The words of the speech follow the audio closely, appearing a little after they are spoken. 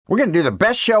We're going to do the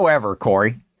best show ever,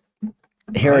 Corey.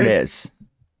 Here it is.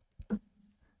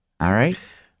 All right.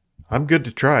 I'm good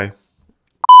to try.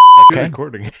 Okay.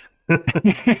 Recording.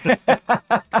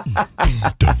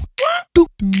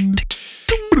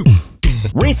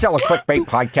 Reseller Clickbait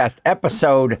Podcast,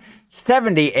 episode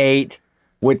 78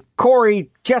 with Corey,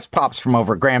 just pops from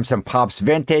over at Grams and Pops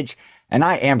Vintage, and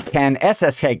I am Ken, He's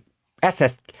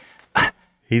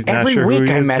not every sure week who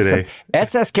he I is mess today. up.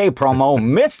 SSKPromo,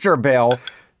 Mr. Bill,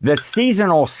 the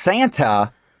seasonal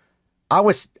Santa. I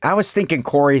was thinking,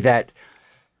 Corey, that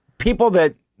people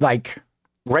that like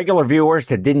regular viewers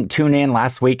that didn't tune in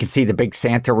last week and see the big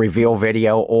Santa reveal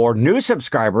video, or new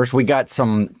subscribers, we got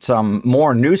some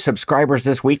more new subscribers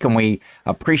this week, and we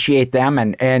appreciate them,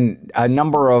 and a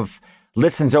number of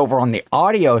listens over on the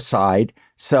audio side.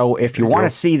 So if you want to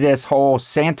see this whole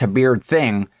Santa beard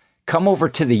thing, come over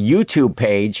to the YouTube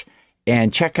page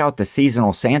and check out the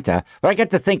seasonal Santa. But I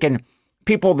get to thinking,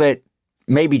 people that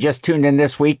maybe just tuned in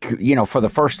this week, you know, for the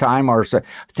first time, or so,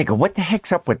 thinking, what the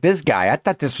heck's up with this guy? I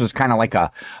thought this was kind of like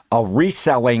a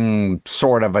reselling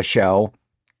sort of a show.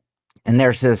 And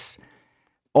there's this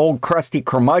old crusty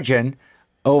curmudgeon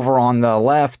over on the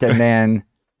left, and then,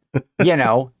 you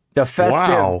know, the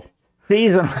festive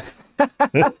season.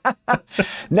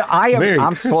 No,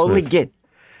 I'm slowly getting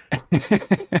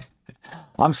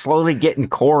I'm slowly getting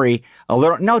Corey a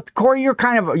little. No, Corey,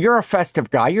 you're a festive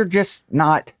guy. You're just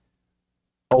not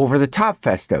over the top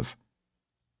festive.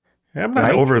 I'm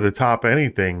not over the top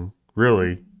anything,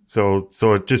 really. So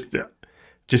it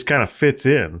just kind of fits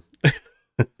in.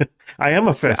 I am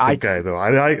a festive guy, though.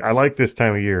 I like this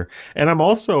time of year. And I'm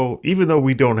also, even though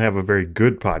we don't have a very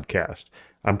good podcast,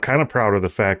 I'm kind of proud of the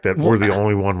fact that we're the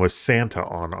only one with Santa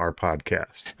on our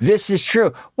podcast. This is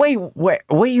true. Wait, what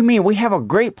do you mean? We have a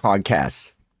great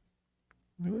podcast.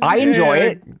 I enjoy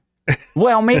it.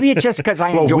 Well, maybe it's just because I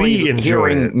enjoy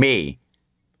hearing me.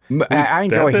 I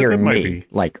enjoy hearing me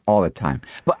like all the time.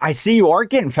 But I see you are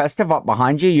getting festive up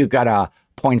behind you. You got a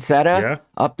poinsettia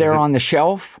up there on the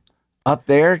shelf. Up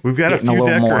there. We've got a few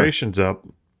decorations up.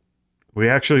 We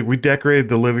decorated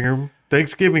the living room.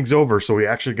 Thanksgiving's over, so we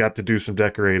actually got to do some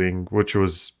decorating,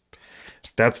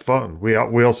 that's fun. We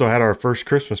also had our first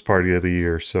Christmas party of the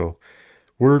year, so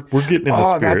we're getting in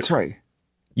the spirit. Oh, that's right.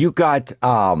 You got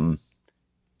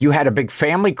you had a big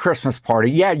family Christmas party.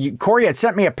 Yeah, Corey had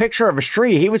sent me a picture of a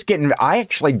tree. He was getting. I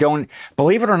actually don't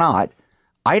believe it or not.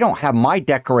 I don't have my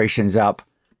decorations up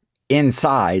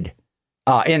inside,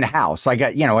 in the house. I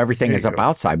got everything is up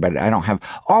outside, but I don't have.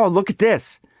 Oh, look at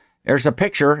this. There's a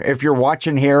picture. If you're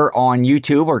watching here on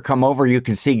YouTube or come over, you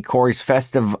can see Corey's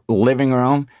festive living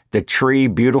room. The tree,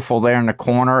 beautiful there in the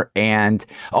corner. And,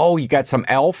 you got some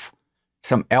elf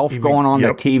going on the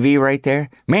TV right there.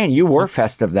 Man, you were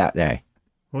festive that day.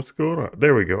 What's going on?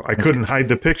 There we go. I couldn't hide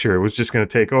the picture. It was just going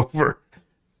to take over.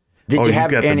 Did you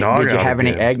have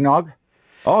any eggnog?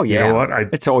 Oh, yeah. You know what?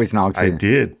 It's always nog season. I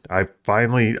did.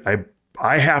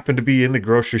 I happened to be in the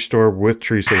grocery store with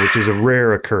Teresa, which is a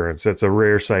rare occurrence. That's a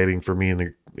rare sighting for me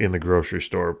in the grocery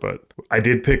store. But I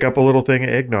did pick up a little thing of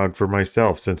eggnog for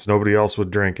myself since nobody else would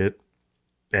drink it.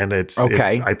 And it's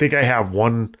I think I have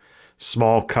one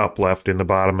small cup left in the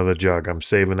bottom of the jug. I'm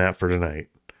saving that for tonight.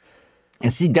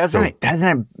 And see, doesn't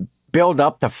it build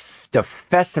up the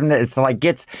festiveness?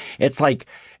 It's like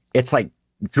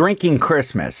drinking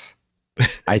Christmas.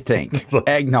 I think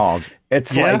eggnog.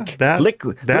 It's like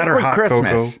liquid or hot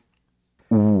Christmas.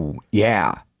 Cocoa. Ooh,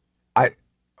 yeah.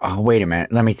 Wait a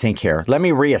minute. Let me think here. Let me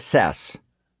reassess.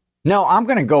 No, I'm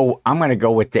gonna go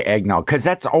with the eggnog because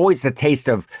that's always the taste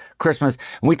of Christmas.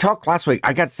 And we talked last week.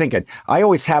 I got thinking. I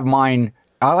always have mine.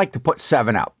 I like to put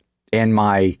 7-Up in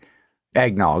my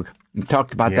eggnog. We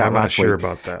talked about that last week. I'm not sure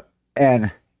about that.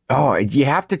 And you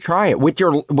have to try it with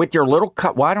your little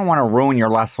cup. Well, I don't want to ruin your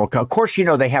last little cup. Of course,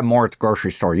 they have more at the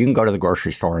grocery store. You can go to the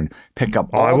grocery store and pick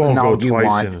up all the nog you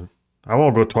want. I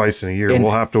won't go twice in a year.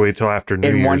 We'll have to wait till after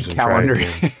New Year's and calendar.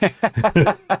 Try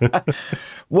again.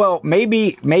 Well,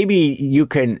 maybe you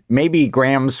can. Maybe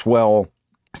Grams will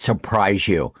surprise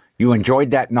you. You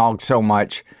enjoyed that nog so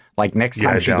much. Like next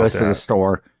time she goes to the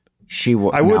store, she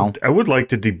will. I would like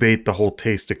to debate the whole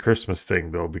taste of Christmas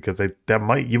thing though, because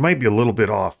you might be a little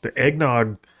bit off. The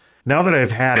eggnog, now that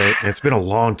I've had it, and it's been a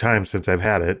long time since I've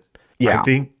had it. Yeah. I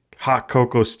think hot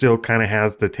cocoa still kind of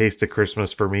has the taste of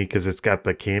Christmas for me because it's got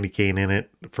the candy cane in it.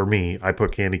 For me, I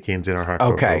put candy canes in our hot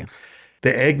cocoa. Okay.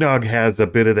 The eggnog has a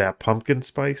bit of that pumpkin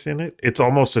spice in it. It's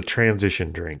almost a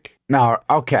transition drink. No,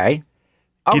 okay.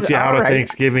 Gets you out of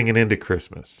Thanksgiving and into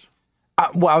Christmas.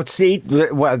 Well, see,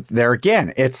 there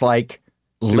again, it's like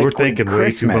See, we're thinking way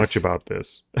too much about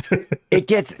this.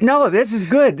 This is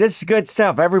good. This is good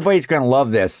stuff. Everybody's going to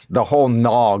love this. The whole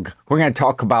nog. We're going to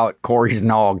talk about Cory's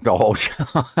nog the whole show.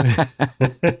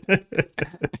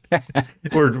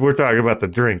 We're talking about the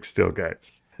drink still,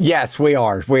 guys. Yes, we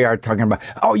are. We are talking about.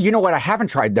 Oh, you know what I haven't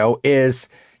tried though is,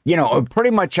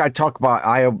 pretty much I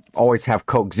always have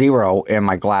Coke Zero in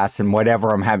my glass and whatever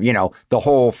I'm having, the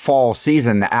whole fall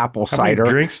season, the apple cider. How many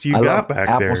drinks do you got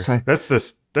back there? That's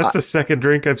the second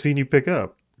drink I've seen you pick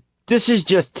up. This is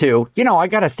just two. I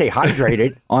got to stay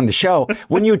hydrated on the show.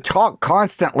 When you talk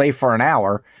constantly for an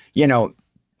hour,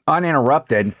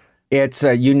 uninterrupted, it's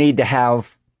you need to have,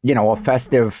 a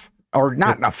festive or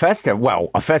not a festive.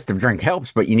 Well, a festive drink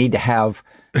helps, but you need to have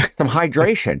some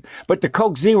hydration. But the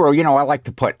Coke Zero, I like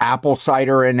to put apple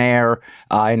cider in there,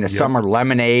 in the summer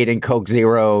lemonade and Coke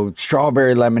Zero,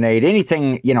 strawberry lemonade,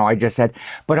 anything, I just said.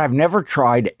 But I've never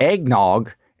tried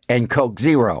eggnog and Coke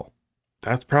Zero.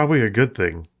 That's probably a good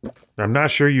thing. I'm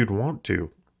not sure you'd want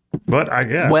to, but I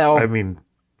guess. Well,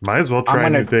 might as well try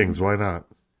new things. Why not?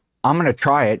 I'm gonna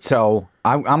try it. So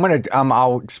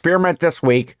I'll experiment this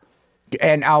week,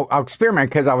 and I'll experiment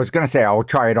because I was gonna say I'll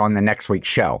try it on the next week's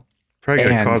show. Probably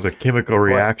gonna cause a chemical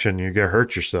reaction. You're gonna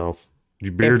hurt yourself.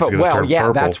 Your beard's gonna turn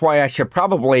purple. That's why I should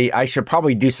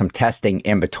probably do some testing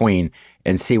in between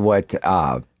and see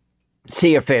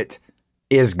if it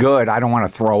is good. I don't want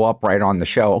to throw up right on the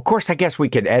show. Of course, I guess we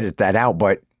could edit that out,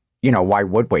 but why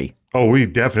would we? Oh, we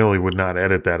definitely would not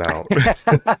edit that out.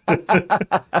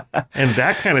 And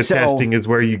that kind of testing is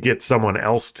where you get someone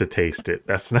else to taste it.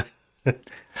 That's not.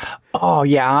 Oh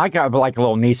yeah, I got like a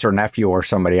little niece or nephew or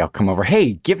somebody. I'll come over.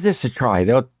 Hey, give this a try.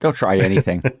 They'll try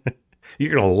anything.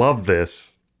 You're gonna love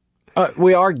this.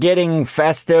 We are getting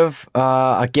festive.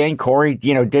 Again, Cory,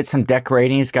 did some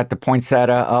decorating. He's got the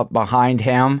poinsettia up behind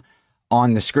him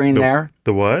on the screen there.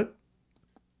 The what?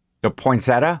 The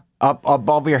poinsettia up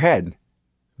above your head.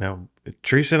 Now,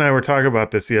 Teresa and I were talking about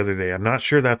this the other day. I'm not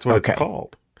sure that's what it's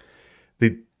called.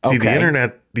 The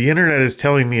internet is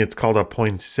telling me it's called a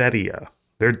poinsettia.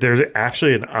 There's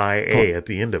actually an IA at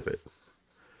the end of it.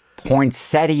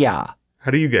 Poinsettia.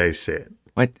 How do you guys say it?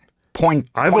 What?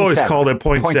 I've always called it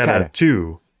poinsettia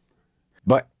too.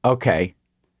 But okay.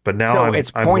 But now I'm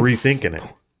rethinking it.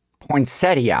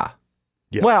 Poinsettia.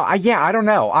 Yeah. Well, I don't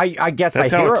know. I guess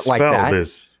that's I hear it like that.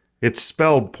 It's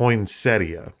spelled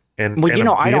poinsettia. And, the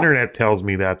internet tells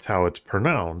me that's how it's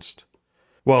pronounced.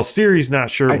 Well, Siri's not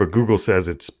sure, but Google says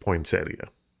it's poinsettia.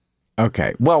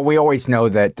 Okay. Well, we always know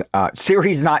that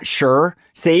Siri's not sure.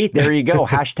 See, there you go.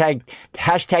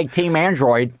 hashtag Team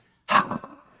Android.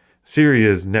 Siri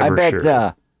is never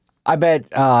sure. I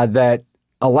bet that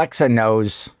Alexa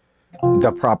knows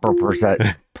the proper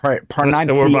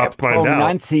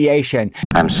pronunciation.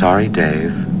 I'm sorry,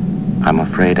 Dave. I'm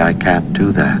afraid I can't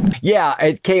do that. Yeah,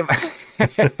 it came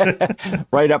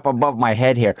right up above my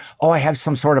head here. Oh, I have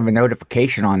some sort of a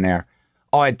notification on there.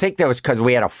 Oh, I think that was because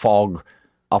we had a fog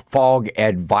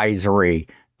advisory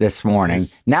this morning.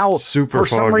 It's now, super for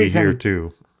some foggy reason, here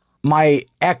too. My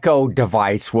Echo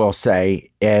device, we'll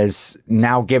say, is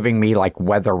now giving me like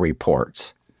weather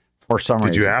reports for some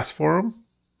reason. Did you ask for them?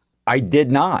 I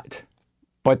did not,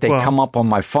 but they come up on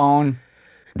my phone.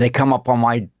 They come up on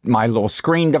my little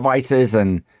screen devices,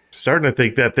 and starting to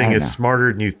think that thing is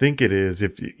smarter than you think it is.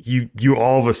 If you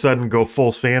all of a sudden go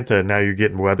full Santa and now you're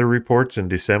getting weather reports in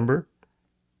December,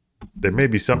 there may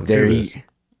be something to this.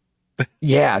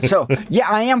 Yeah. So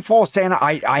I am full Santa.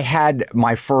 I had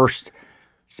my first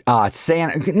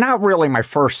Santa, not really my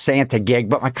first Santa gig,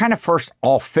 but my kind of first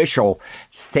official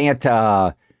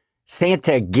Santa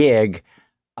gig.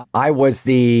 I was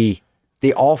the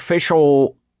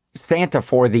official Santa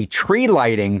for the tree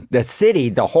lighting, the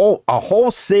city, a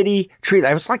whole city tree.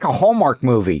 It was like a Hallmark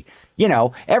movie.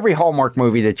 Every Hallmark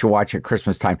movie that you watch at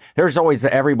Christmas time,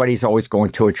 everybody's always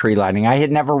going to a tree lighting. I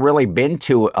had never really been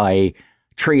to a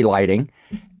tree lighting,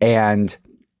 and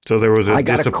so there was a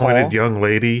disappointed young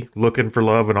lady looking for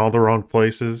love in all the wrong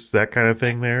places, that kind of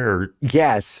thing there? Or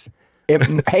yes.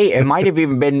 It might have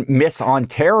even been Miss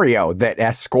Ontario that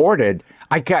escorted.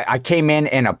 I came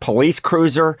in a police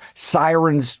cruiser,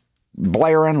 sirens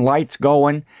blaring, lights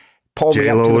going. Pulled me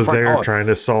up to the was front. there trying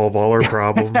to solve all her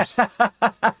problems.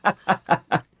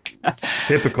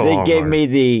 Typical. They gave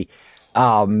me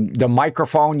the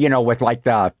microphone, with like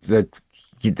the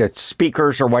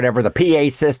speakers or whatever, the PA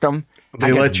system.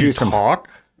 They let you talk?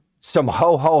 Some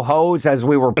ho-ho-hos as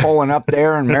we were pulling up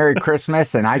there, and Merry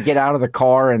Christmas, and I get out of the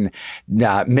car, and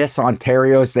Miss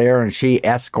Ontario's there, and she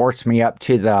escorts me up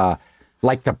to the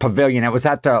pavilion. It was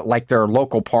at their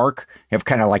local park. They have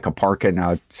kind of like a park in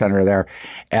the center there,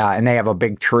 and they have a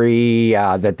big tree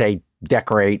that they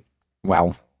decorate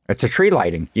well, it's a tree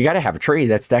lighting. You got to have a tree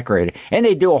that's decorated. And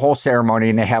they do a whole ceremony,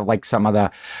 and they have like some of the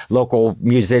local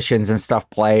musicians and stuff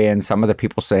play, and some of the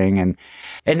people sing. And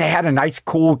they had a nice,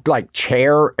 cool, like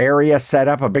chair area set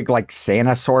up, a big like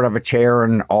Santa sort of a chair,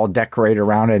 and all decorated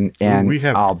around. And we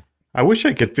have, I wish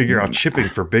I could figure out shipping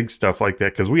for big stuff like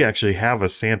that, because we actually have a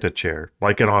Santa chair,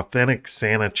 like an authentic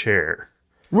Santa chair.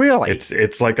 Really?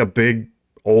 It's like a big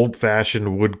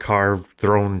old-fashioned wood-carved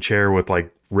throne chair with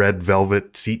like red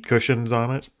velvet seat cushions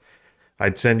on it.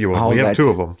 I'd send you one. We have 2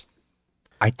 of them.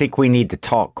 I think we need to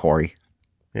talk, Corey.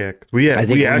 Yeah, we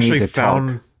actually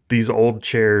found these old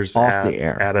chairs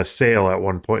at a sale at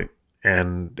one point,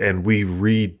 and we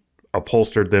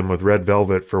reupholstered them with red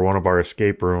velvet for one of our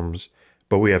escape rooms.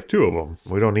 But we have 2 of them.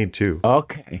 We don't need 2.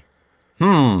 Okay.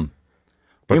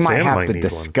 But we Santa might have to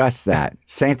discuss that.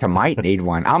 Santa might need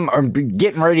one. I'm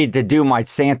getting ready to do my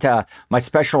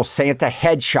special Santa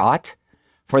headshot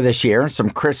for this year. Some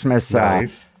Christmas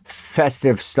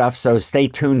festive stuff. So stay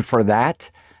tuned for that.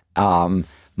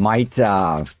 Might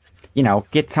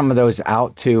get some of those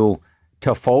out to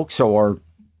folks or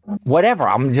whatever.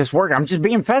 I'm just working. I'm just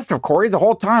being festive, Corey, the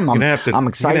whole time. I'm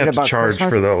excited about charge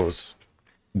Christmas. for those.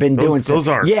 Those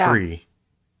aren't free.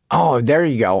 Oh, there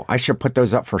you go. I should put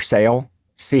those up for sale.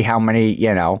 See how many,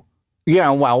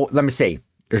 well, let me see.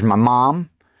 There's my mom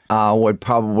would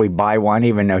probably buy one,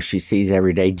 even though she sees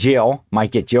every day. Jill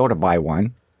might get Jill to buy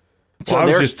one. So I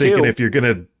was just thinking, if you're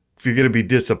gonna be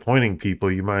disappointing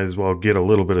people, you might as well get a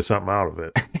little bit of something out of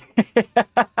it.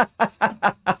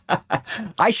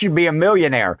 I should be a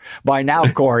millionaire by now,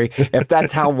 Corey, if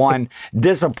that's how one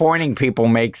disappointing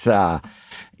people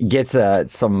gets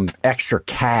some extra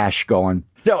cash going.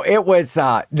 So it was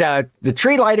the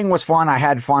tree lighting was fun. I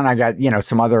had fun. I got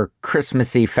some other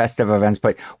Christmassy festive events,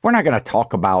 but we're not going to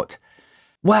talk about.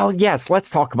 Well, yes, let's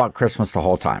talk about Christmas the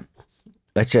whole time.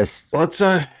 Let's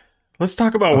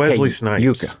talk about Wesley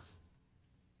Snipes.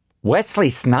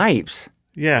 Wesley Snipes.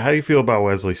 Yeah, how do you feel about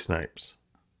Wesley Snipes?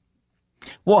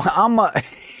 Well,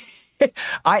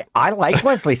 I like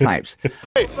Wesley Snipes.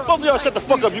 Hey, both of y'all shut the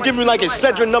fuck up. You give me like a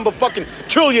Cedric number fucking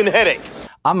trillion headache.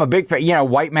 I'm a big fan.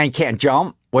 White Man Can't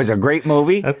Jump was a great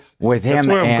movie with him. That's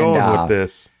where I'm going with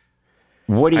this.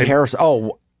 Woody Harrelson.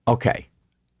 Oh, okay.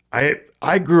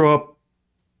 I grew up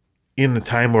in the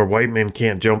time where White Man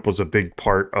Can't Jump was a big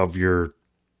part of your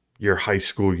high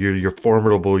school year, your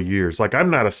formidable years. Like, I'm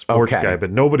not a sports guy,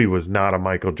 but nobody was not a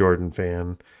Michael Jordan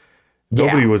fan.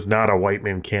 Nobody was not a White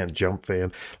Man Can't Jump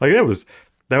fan. Like, that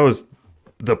was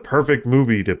the perfect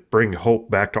movie to bring hope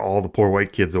back to all the poor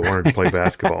white kids that wanted to play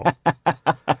basketball.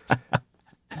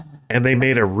 And they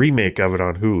made a remake of it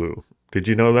on Hulu. Did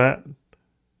you know that?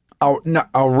 Oh, no,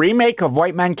 a remake of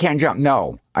White Man Can't Jump?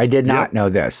 No, I did not know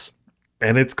this.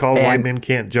 And it's called White Man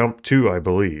Can't Jump 2, I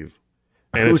believe.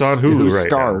 And it's on Hulu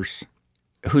right now.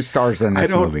 Who stars in this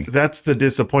movie? That's the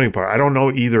disappointing part. I don't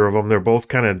know either of them. They're both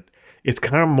it's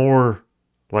kind of more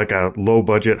like a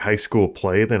low-budget high school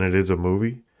play than it is a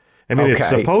movie. I mean, it's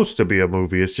supposed to be a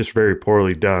movie. It's just very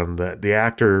poorly done. The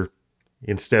actor,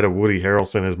 instead of Woody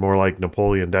Harrelson, is more like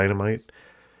Napoleon Dynamite.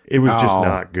 It was just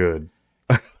not good.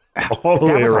 All the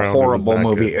way around, a horrible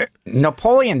movie. Good.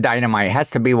 Napoleon Dynamite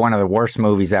has to be one of the worst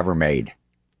movies ever made.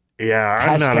 Yeah,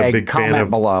 I'm not a big fan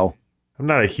of. Below. I'm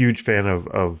not a huge fan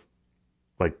of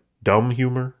like dumb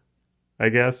humor, I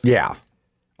guess. Yeah.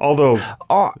 Although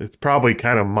it's probably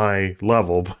kind of my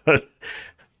level, but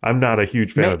I'm not a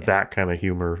huge fan of that kind of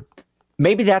humor.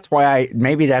 Maybe that's why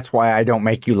I don't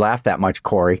make you laugh that much,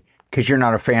 Corey, because you're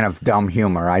not a fan of dumb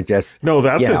humor.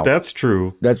 That's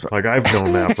true. That's like, I've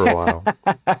known that for a while.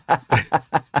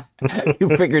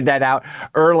 You figured that out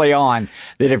early on,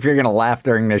 that if you're going to laugh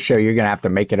during this show, you're going to have to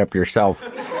make it up yourself.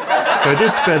 So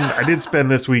I did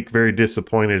spend this week very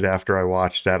disappointed after I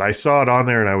watched that. I saw it on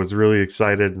there and I was really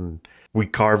excited, and we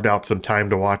carved out some time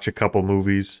to watch a couple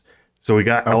movies. So we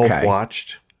got Elf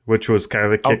watched, which was kind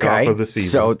of the kickoff of the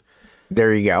season. So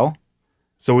there you go.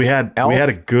 So we had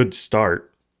a good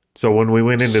start. So when we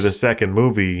went into the second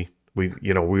movie, we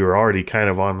were already kind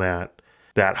of on that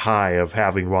high of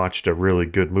having watched a really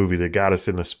good movie that got us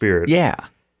in the spirit. Yeah.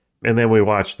 And then we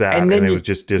watched that, and it was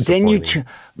just disappointing.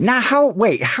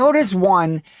 How does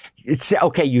one?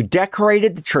 You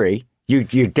decorated the tree.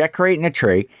 You're decorating the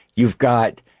tree. You've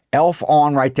got Elf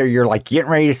on right there. You're like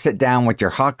getting ready to sit down with your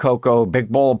hot cocoa, big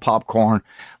bowl of popcorn.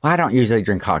 Well, I don't usually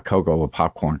drink hot cocoa with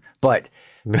popcorn, but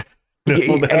that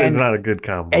is not a good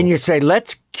combo. And you say,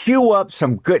 let's queue up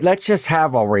some good. Let's just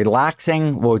have a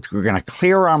relaxing. We're going to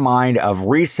clear our mind of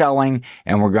reselling,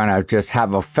 and we're going to just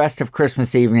have a festive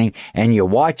Christmas evening. And you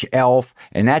watch Elf,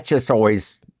 and that's just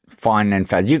always fun and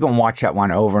fast. You can watch that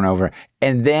one over and over,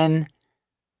 and then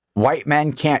White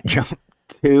Men Can't Jump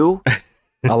 2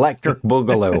 Electric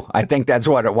Boogaloo. I think that's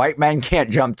what it. White Men Can't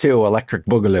Jump 2 Electric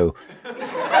Boogaloo.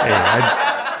 Hey,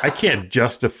 I can't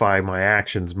justify my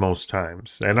actions most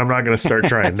times, and I'm not going to start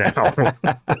trying now.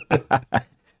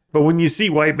 But when you see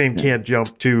White Men Can't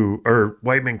Jump 2 or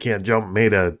White Men Can't Jump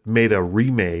made a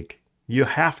remake, you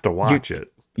have to watch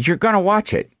it. You're going to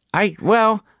watch it.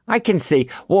 I can see.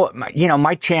 Well,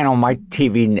 my channel, my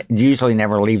TV usually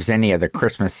never leaves any of the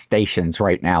Christmas stations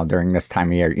right now during this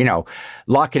time of year.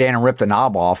 Lock it in and rip the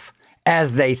knob off,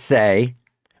 as they say.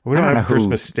 We don't have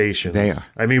Christmas stations.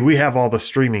 I mean, we have all the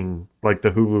streaming, like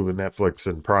the Hulu and Netflix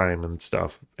and Prime and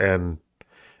stuff. And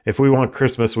if we want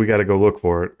Christmas, we got to go look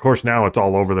for it. Of course, now it's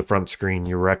all over the front screen.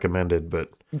 You're recommended,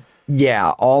 but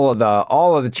yeah, all of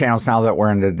the channels now that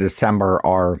we're into December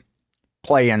are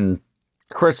playing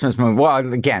Christmas movie.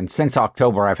 Well, again, since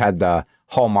October, I've had the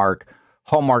Hallmark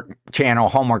channel,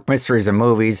 Hallmark Mysteries and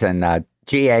Movies, and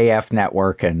GAF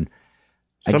Network, and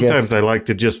sometimes I like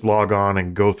to just log on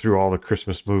and go through all the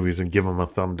Christmas movies and give them a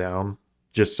thumb down,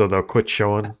 just so they'll quit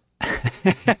showing.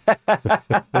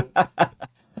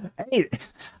 Hey,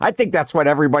 I think that's what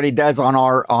everybody does on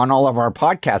all of our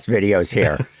podcast videos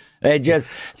here. They just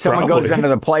someone goes into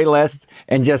the playlist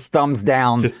and just thumbs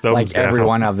down every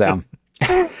one of them.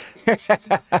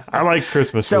 I like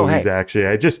Christmas movies, actually.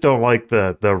 I just don't like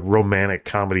the romantic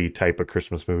comedy type of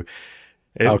Christmas movie.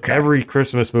 Every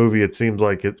Christmas movie, it seems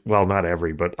like it. Well, not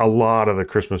every, but a lot of the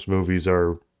Christmas movies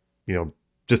are,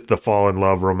 just the fall in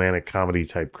love romantic comedy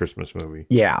type Christmas movie.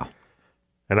 Yeah,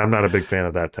 and I'm not a big fan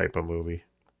of that type of movie.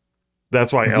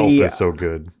 That's why Elf is so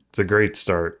good. It's a great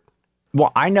start.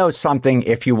 Well, I know something.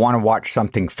 If you want to watch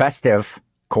something festive,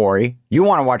 Corey, you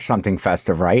want to watch something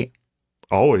festive, right?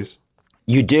 Always.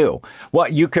 You do. Well,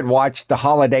 you could watch the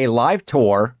Holiday Live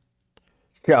Tour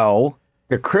show,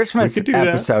 the Christmas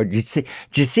episode. Did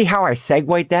you see how I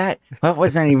segued that? That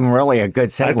wasn't even really a good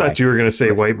segue. I thought you were going to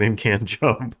say White Men Can't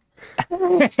Jump. I'm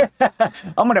going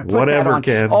to put whatever that on.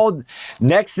 Ken. Oh,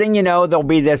 next thing you know, there'll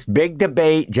be this big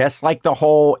debate, just like the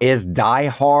whole is Die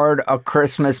Hard a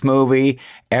Christmas movie?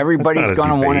 Everybody's going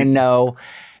to want to know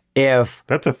if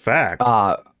that's a fact.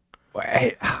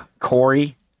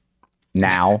 Corey,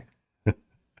 now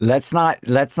let's not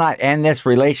end this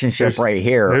relationship right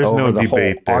here. There's over no the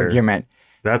debate whole there. Argument.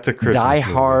 That's a Christmas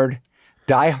movie.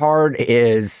 Die Hard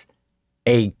is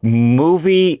a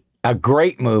movie. A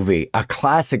great movie, a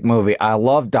classic movie. I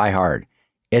love Die Hard.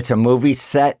 It's a movie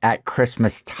set at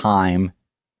Christmas time.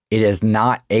 It is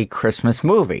not a Christmas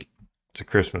movie. It's a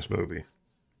Christmas movie.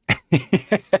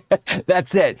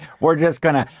 That's it. We're just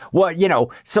going to,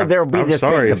 so there'll be this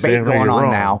big debate going on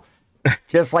now.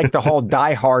 Just like the whole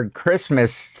Die Hard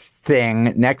Christmas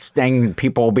thing. Next thing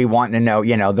people will be wanting to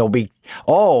know, they'll be,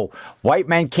 White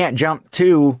Men Can't Jump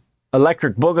 2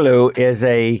 Electric Boogaloo is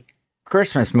a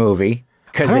Christmas movie.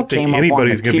 I don't think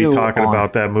anybody's going to be talking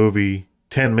about that movie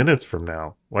 10 minutes from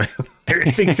now. I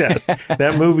think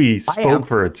that movie spoke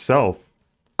for itself.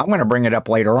 I'm going to bring it up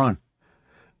later on.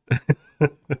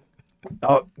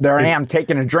 There I am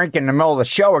taking a drink in the middle of the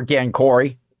show again,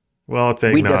 Corey. Well, it's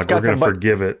eggnog. We're going to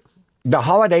forgive it. The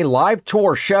Holiday Live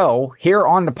Tour show here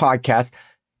on the podcast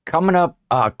coming up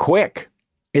quick.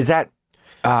 Is that?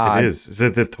 It is. Is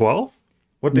it the 12th?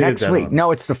 What day is that? Next week.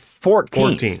 No, it's the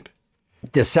 14th.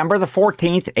 December the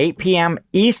 14th, 8 p.m.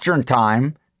 Eastern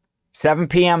Time, 7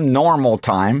 p.m. normal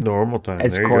time. Normal time,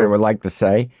 as Corey would like to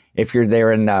say, if you're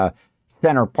there in the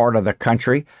center part of the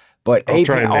country. But I'll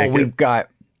try and make we've got.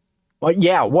 Well,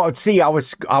 yeah. Well, see, I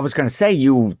was going to say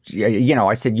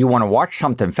I said you want to watch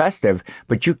something festive,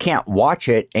 but you can't watch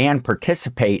it and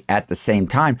participate at the same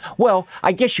time. Well,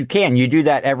 I guess you can. You do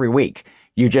that every week.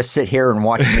 You just sit here and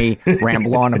watch me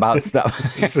ramble on about stuff.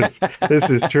 This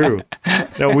is true.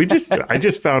 No, I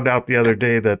just found out the other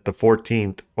day that the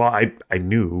 14th, well, I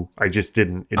knew, I just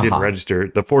didn't register.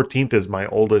 The 14th is my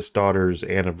oldest daughter's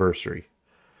anniversary.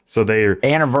 So they're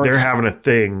having a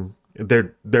thing,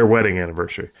 their wedding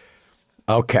anniversary.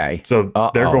 Okay. So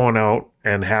they're going out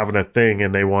and having a thing,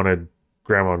 and they wanted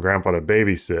grandma and grandpa to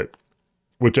babysit,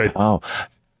 which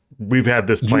we've had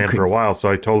this plan for a while. So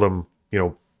I told them,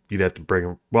 you'd have to bring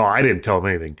him. Well, I didn't tell him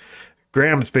anything.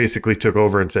 Grams basically took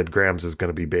over and said Grams is going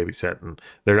to be babysitting.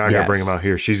 They're not going to bring him out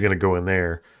here. She's going to go in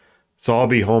there. So I'll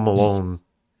be home alone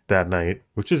that night,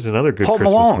 which is another good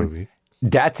Christmas movie.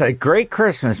 That's a great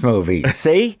Christmas movie.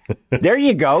 See? There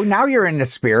you go. Now you're in the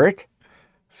spirit.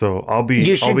 So I'll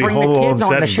be home alone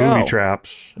setting booby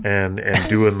traps and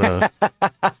doing the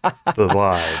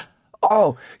live.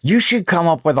 Oh, you should come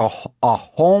up with a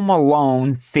Home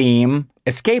Alone theme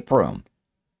escape room.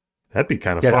 That'd be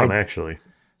kind of fun, actually.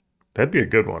 That'd be a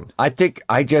good one. I think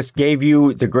I just gave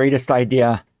you the greatest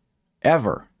idea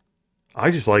ever.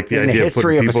 I just like the In the idea of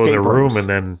history putting of people in a escape room rooms. and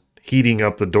then heating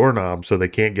up the doorknob so they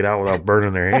can't get out without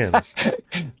burning their hands.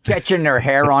 Catching their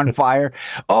hair on fire.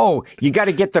 Oh, you got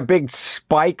to get the big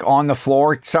spike on the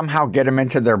floor. Somehow get them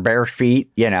into their bare feet,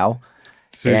 you know.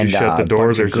 As soon as you shut the door,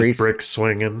 bunch of there's grease. just bricks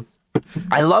swinging.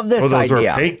 I love this those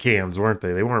idea. were paint cans, weren't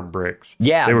they? They weren't bricks.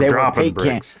 Yeah, they were they were dropping paint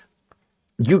bricks.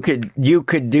 You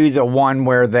could do the one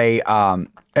where they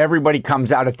everybody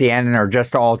comes out at the end and are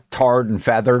just all tarred and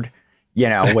feathered, you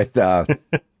know, with the.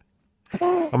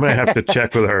 I'm gonna have to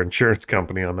check with our insurance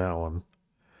company on that one.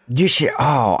 You should.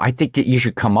 Oh, I think that you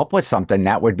should come up with something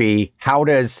that would be how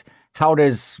does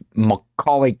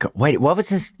Macaulay? Wait, what was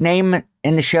his name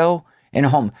in the show? In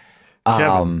home,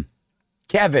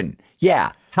 Kevin.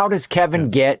 Yeah, how does Kevin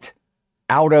get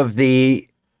out of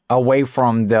away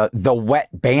from the wet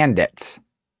bandits?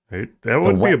 Right? That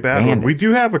wouldn't be a bad one. We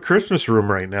do have a Christmas room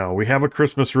right now. We have a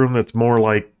Christmas room that's more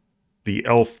like the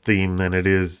elf theme than it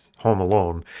is Home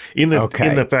Alone. In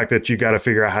the fact that you got to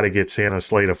figure out how to get Santa's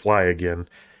sleigh to fly again.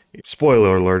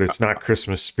 Spoiler alert, it's not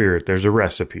Christmas spirit. There's a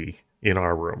recipe in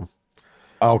our room.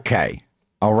 Okay.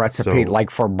 A recipe like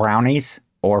for brownies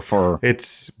or for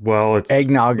it's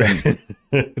eggnog and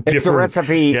it's a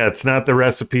recipe. Yeah, it's not the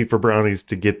recipe for brownies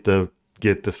to get the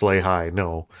sleigh high.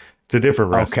 No. It's a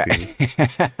different recipe.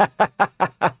 Okay.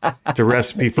 It's a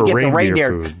recipe for reindeer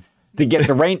food. To get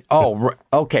the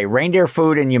reindeer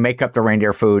food, and you make up the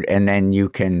reindeer food, and then you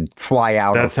can fly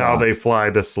out. That's how they fly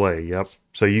the sleigh. Yep.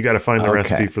 So you got to find the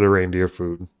recipe for the reindeer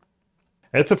food.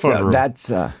 It's a fun room.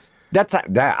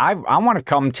 I want to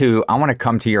come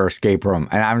to your escape room,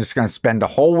 and I'm just going to spend the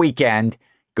whole weekend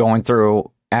going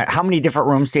through. How many different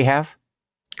rooms do you have?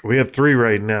 We have 3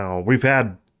 right now. We've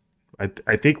had,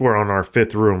 I think we're on our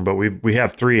 5th room, but we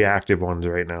have 3 active ones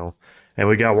right now, and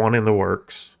we got one in the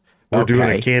works. We're doing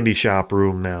a candy shop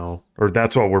room now, or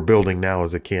that's what we're building now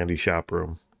is a candy shop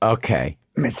room. Okay.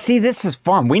 See, this is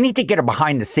fun. We need to get a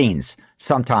behind the scenes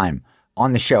sometime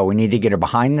on the show. We need to get a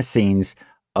behind the scenes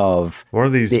of one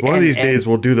of these days.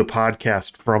 We'll do the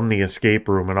podcast from the escape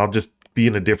room, and I'll just be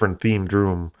in a different themed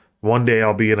room. One day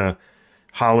I'll be in a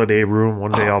holiday room.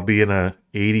 One day I'll be in a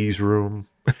 80s room.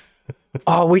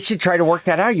 Oh, we should try to work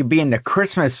that out. You'd be in the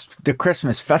Christmas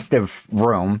festive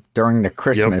room during the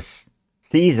Christmas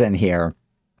season here.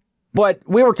 But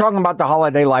we were talking about the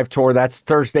Holiday Life Tour. That's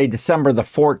Thursday, December the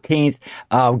 14th.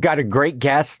 We've got a great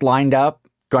guest lined up.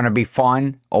 Going to be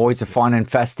fun. Always a fun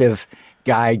and festive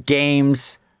guy.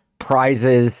 Games,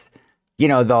 prizes,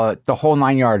 the whole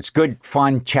 9 yards. Good,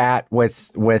 fun chat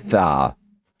with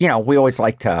we always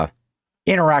like to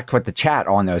interact with the chat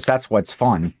on those. That's what's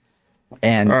fun.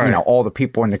 And, all the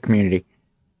people in the community.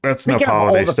 That's enough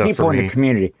holiday stuff for me. All the people in the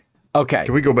community. Okay.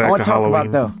 Can we go back to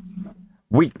Halloween?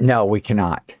 No, we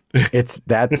cannot.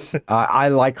 I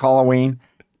like Halloween,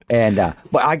 and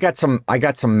but I got some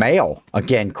mail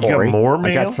again, Corey. You got more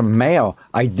mail? I got some mail.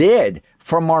 I did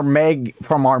from our Meg.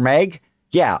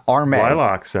 Yeah, our Meg.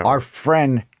 Lilac seller. Our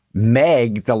friend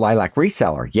Meg, the lilac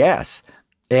reseller. Yes,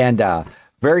 and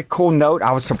very cool note.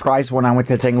 I was surprised when I went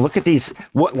to the thing. Look at these.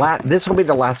 This will be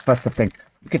the last festive thing.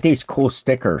 Look at these cool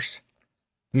stickers.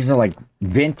 These are like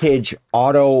vintage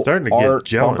auto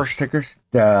art bumper stickers.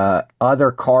 The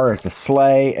other car is a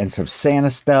sleigh and some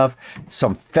Santa stuff.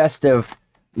 Some festive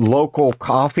local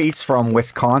coffees from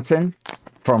Wisconsin,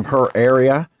 from her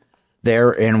area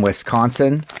there in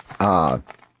Wisconsin.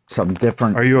 Some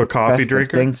different. Are you a coffee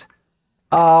drinker? Things.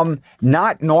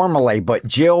 Not normally, but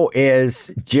Jill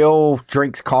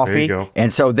drinks coffee. There you go.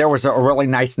 And so there was a really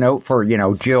nice note for,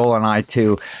 Jill and I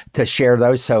to share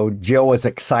those. So Jill was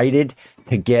excited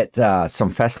to get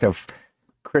some festive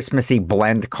Christmassy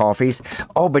blend coffees.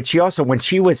 Oh, but she also, when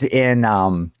she was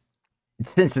in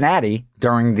Cincinnati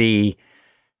during the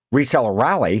reseller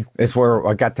rally, is where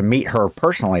I got to meet her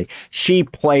personally. She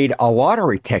played a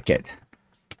lottery ticket,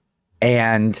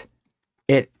 and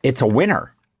it's a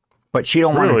winner. But she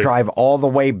don't want to drive all the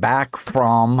way back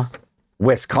from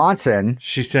Wisconsin.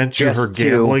 She sent you her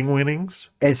gambling winnings?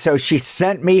 And so she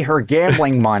sent me her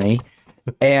gambling money.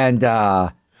 And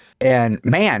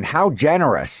man, how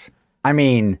generous. I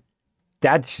mean,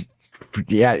 it's a winning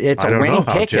ticket. I don't know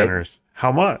how generous.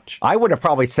 How much? I would have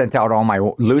probably sent out all my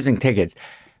losing tickets.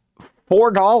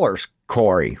 $4,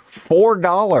 Corey.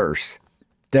 $4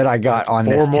 that I got on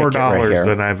this ticket. $4 more dollars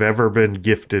than I've ever been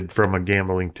gifted from a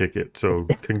gambling ticket. So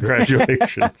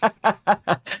congratulations.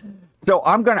 So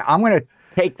I'm gonna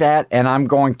take that, and I'm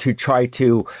going to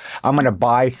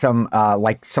buy some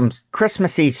some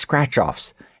Christmassy scratch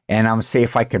offs, and I'm gonna see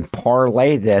if I can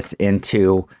parlay this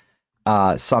into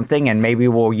something, and maybe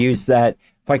we'll use that.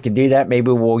 If I can do that,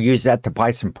 maybe we'll use that to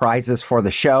buy some prizes for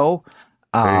the show.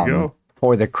 There you go.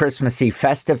 for the Christmassy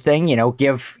festive thing,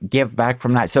 give back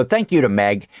from that. So thank you to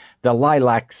Meg, the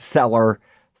lilac seller,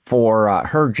 for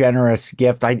her generous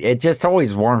gift. It just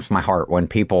always warms my heart when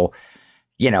people,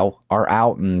 are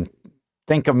out and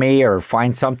think of me or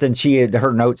find something.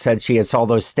 Her note said she had saw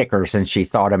those stickers and she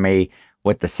thought of me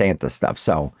with the Santa stuff.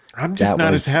 So I'm just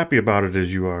not as happy about it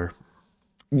as you are.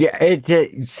 Yeah.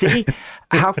 See,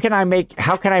 how can I make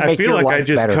your like life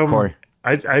better, Cory?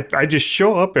 I just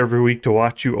show up every week to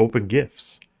watch you open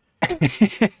gifts.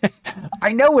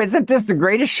 I know. Isn't this the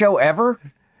greatest show ever?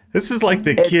 This is like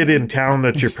the kid in town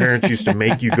that your parents used to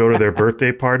make you go to their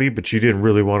birthday party, but you didn't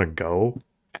really want to go.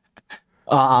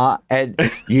 And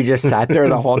you just sat there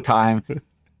the whole time.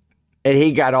 And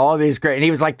he got all these great, and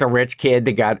he was like the rich kid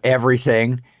that got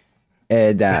everything.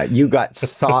 And you got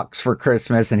socks for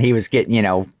Christmas, and he was getting,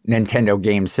 Nintendo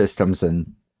game systems.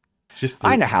 And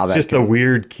I know how that just the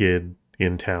weird kid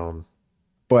in town.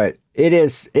 But it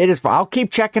is. I'll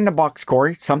keep checking the box,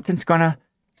 Cory. I'm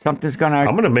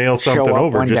gonna mail something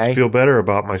over just to feel better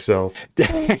about myself.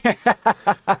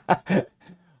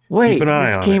 Wait,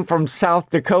 this came from South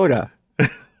Dakota.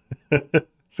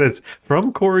 Says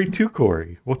from Cory to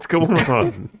Cory. What's going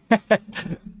on?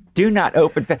 Do not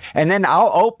open and then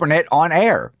I'll open it on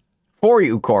air for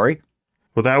you, Cory.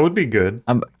 Well, that would be good.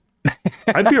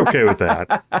 I'd be okay with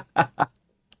that.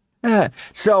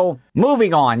 So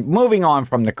moving on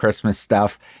from the Christmas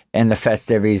stuff and the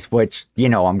festivities, which,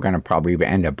 I'm going to probably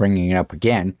end up bringing it up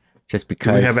again just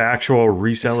because. Do we have actual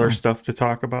reseller stuff to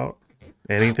talk about?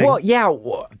 Anything? Well, yeah,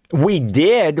 we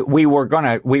did. We were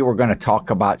gonna talk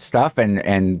about stuff,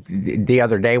 and the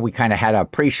other day we kind of had a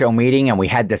pre-show meeting, and we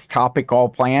had this topic all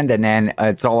planned, and then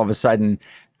it's all of a sudden,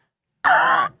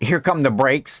 here come the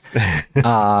brakes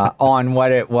on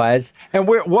what it was. And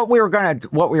what we were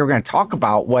gonna talk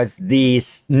about was the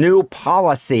new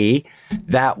policy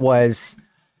that was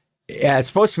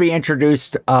supposed to be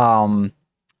introduced on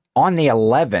the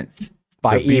 11th.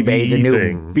 By eBay, the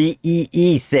new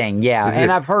BEE thing, yeah.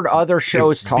 And I've heard other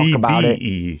shows talk about it.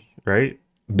 BBE, right?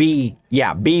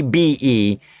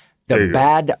 BBE, the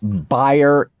bad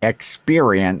buyer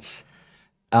experience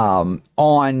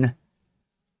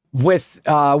with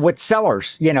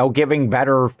sellers, giving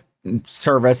better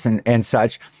service and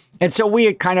such. And so we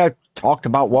had kind of talked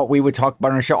about what we would talk about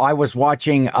on the show. I was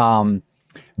watching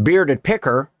Bearded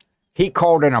Picker. He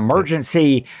called an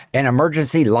emergency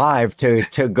live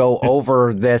to go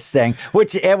over this thing,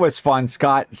 which it was fun.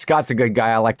 Scott's a good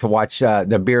guy. I like to watch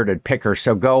the Bearded Picker.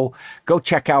 So go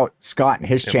check out Scott and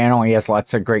his channel. He has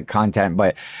lots of great content.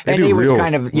 He was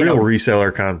kind of real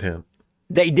reseller content.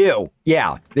 They do,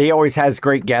 yeah. He always has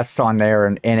great guests on there,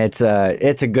 and it's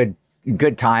a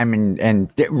good time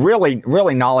and really,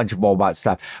 really knowledgeable about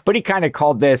stuff. But he kind of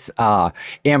called this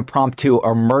impromptu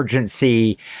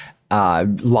emergency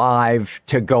live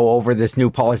to go over this new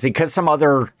policy because some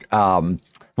other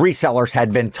resellers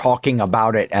had been talking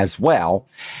about it as well.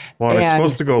 Well, it's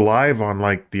supposed to go live on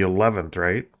like the 11th,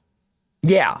 right?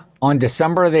 Yeah, on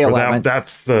December the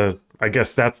 11th. I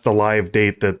guess that's the live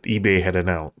date that eBay had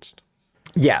announced.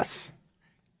 Yes.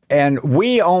 And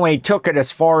we only took it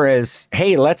as far as,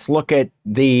 hey, let's look at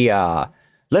the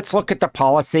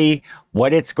policy,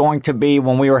 what it's going to be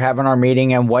when we were having our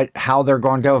meeting and how they're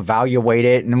going to evaluate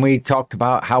it. And we talked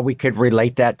about how we could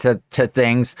relate that to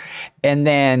things. And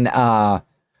then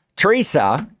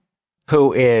Teresa,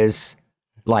 who is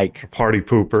like party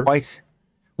pooper. Twice.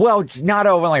 Well, not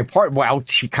only part. Well,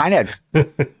 she kind of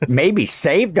maybe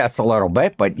saved us a little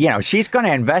bit, but she's going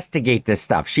to investigate this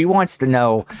stuff. She wants to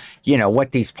know,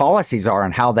 what these policies are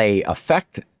and how they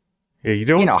affect. Yeah, you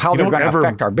don't. How they're going to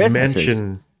affect our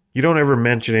businesses. You don't ever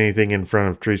mention anything in front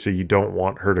of Teresa you don't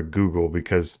want her to Google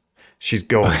because she's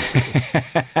going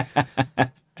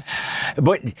to.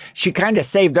 But she kind of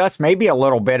saved us maybe a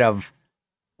little bit of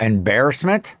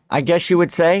embarrassment, I guess you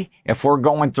would say, if we're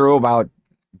going through about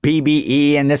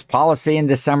BBE and this policy in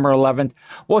December 11th.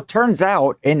 Well, it turns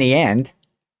out in the end,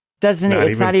 it's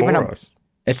not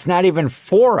even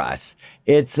for us.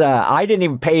 It's I didn't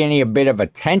even pay any bit of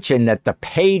attention that the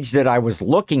page that I was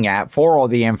looking at for all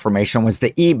the information was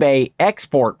the eBay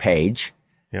export page.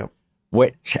 Yep.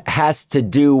 Which has to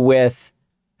do with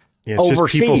it's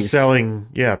overseas.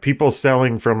 Just people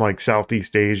selling from like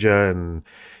Southeast Asia and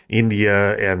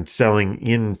India and selling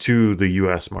into the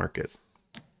US market.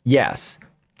 Yes.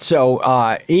 So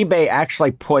eBay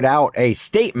actually put out a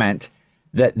statement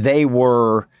that they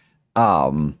were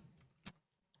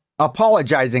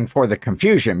apologizing for the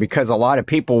confusion because a lot of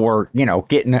people were,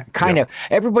 getting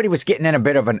everybody was getting in a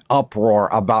bit of an uproar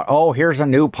about, here's a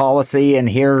new policy and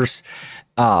here's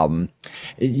Now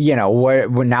they're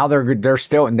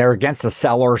against the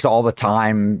sellers all the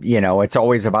time. It's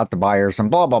always about the buyers and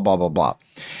blah, blah, blah, blah, blah.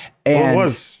 And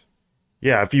well,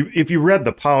 if you read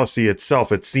the policy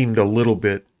itself, it seemed a little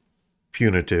bit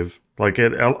punitive. Like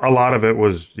a lot of it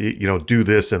was, do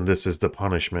this and this is the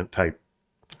punishment type.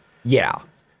 Yeah,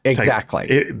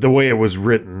 exactly. The way it was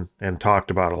written and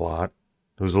talked about a lot,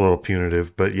 it was a little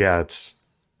punitive. But yeah, it's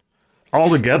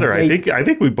altogether. I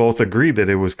think we both agreed that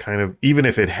it was kind of, even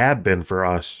if it had been for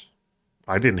us,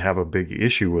 I didn't have a big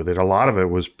issue with it. A lot of it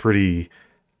was pretty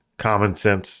common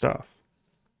sense stuff.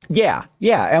 Yeah.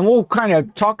 And we'll kind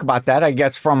of talk about that, I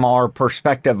guess, from our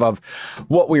perspective of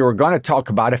what we were going to talk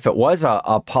about if it was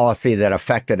a policy that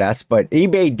affected us. But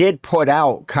eBay did put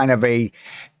out kind of a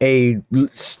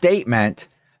statement,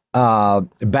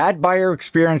 bad buyer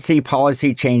experience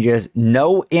policy changes,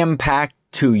 no impact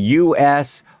to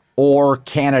U.S. or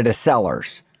Canada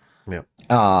sellers. Yeah.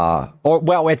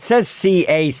 It says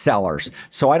CA sellers.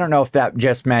 So I don't know if that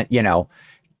just meant,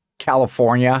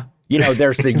 California.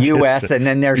 There's the U.S. and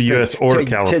then there's the U.S. or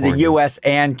California. To the U.S.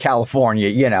 and California,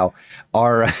 it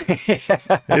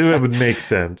would make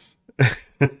sense.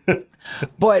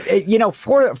 But,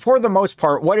 for the most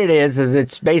part, what it is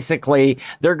it's basically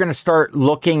they're going to start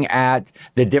looking at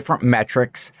the different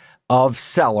metrics of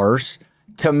sellers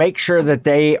to make sure that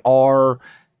they are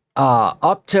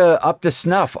up to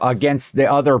snuff against the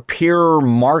other peer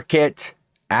market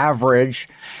average.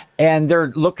 And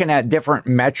they're looking at different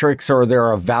metrics, or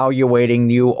they're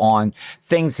evaluating you on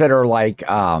things that are like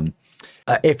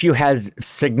if you have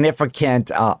significant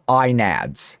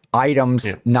INADs, items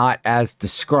not as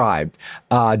described,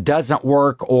 doesn't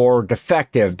work or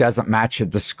defective, doesn't match the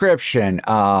description,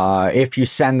 if you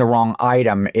send the wrong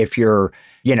item, if you're,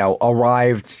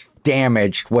 arrived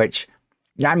damaged, which,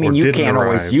 I mean, you can't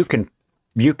always, you can,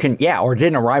 or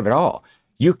didn't arrive at all.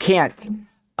 You can't,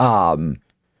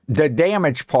 the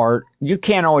damage part, you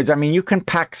can't always, you can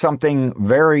pack something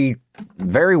very,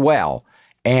 very well.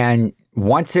 And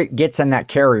once it gets in that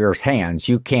carrier's hands,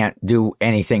 you can't do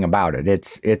anything about it.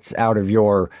 It's out of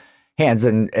your hands.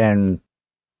 And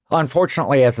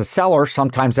unfortunately, as a seller,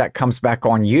 sometimes that comes back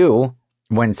on you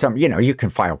when you can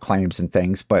file claims and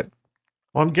things, but.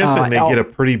 Well, I'm guessing they get a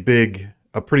pretty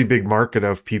big market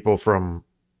of people from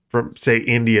say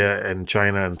India and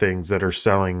China and things that are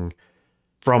selling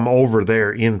from over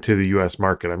there into the U.S.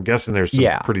 market. I'm guessing there's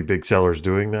some pretty big sellers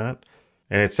doing that.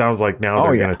 And it sounds like now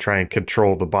they're going to try and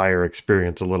control the buyer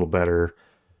experience a little better.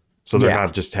 So they're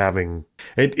not just having...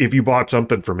 If you bought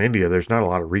something from India, there's not a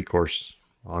lot of recourse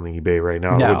on eBay right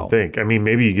now, I wouldn't think.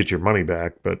 Maybe you get your money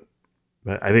back, but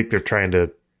I think they're trying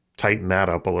to tighten that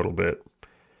up a little bit.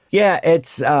 Yeah,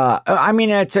 it's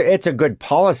a good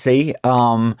policy.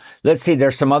 Let's see,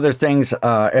 there's some other things.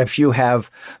 If you have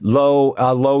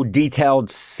low detailed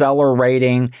seller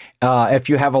rating, if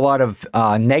you have a lot of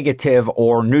negative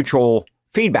or neutral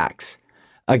feedbacks,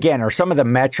 again, are some of the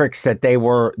metrics that they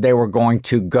were going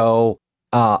to go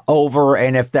over.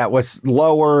 And if that was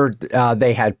lower,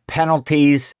 they had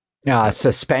penalties,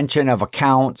 suspension of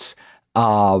accounts,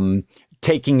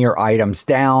 taking your items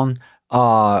down.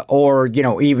 Or,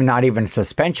 even not even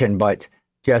suspension, but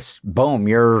just boom,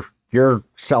 your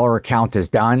seller account is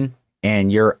done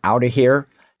and you're out of here.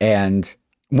 And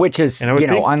which is,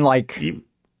 unlike.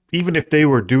 Even if they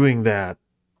were doing that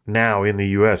now in the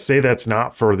U.S., say that's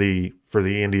not for the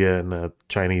India and the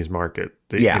Chinese market.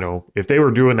 If they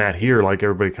were doing that here, like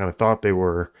everybody kind of thought they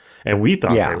were, and we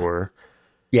thought they were.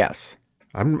 Yes.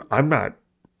 I'm not,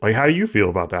 like, how do you feel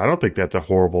about that? I don't think that's a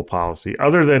horrible policy,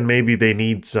 other than maybe they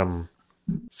need some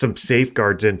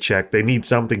safeguards in check. They need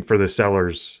something for the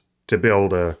sellers to be able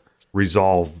to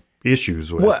resolve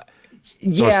issues with. So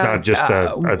it's not just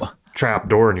a trap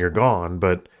door and you're gone.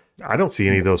 But I don't see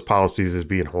any of those policies as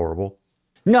being horrible.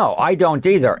 No, I don't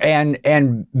either.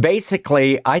 And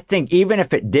basically, I think even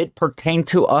if it did pertain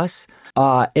to us,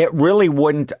 it really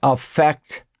wouldn't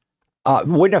affect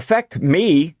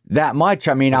me that much.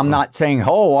 I'm not saying,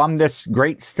 I'm this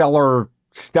great stellar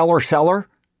seller.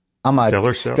 I'm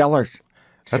a stellar.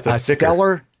 That's a sticker.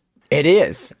 Stellar. It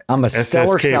is. I'm a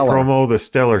stellar seller. SSKPromo, the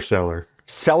stellar seller.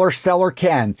 Seller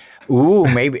Ken. Ooh,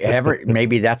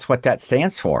 maybe that's what that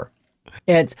stands for.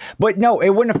 But no, it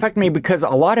wouldn't affect me because a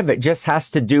lot of it just has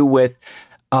to do with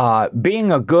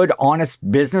being a good, honest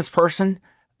business person,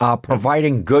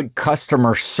 providing good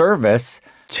customer service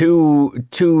to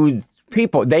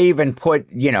people. They even put,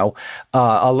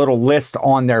 a little list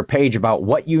on their page about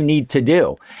what you need to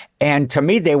do. And to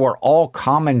me, they were all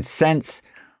common sense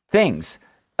things.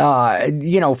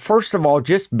 First of all,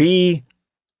 just be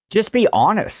just be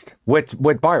honest with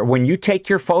buyer. When you take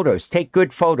your photos, take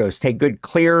good photos, take good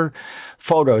clear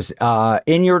photos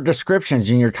in your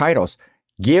descriptions, in your titles.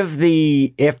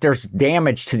 If there's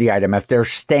damage to the item, if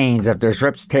there's stains, if there's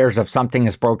rips, tears, if something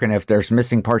is broken, if there's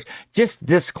missing parts, just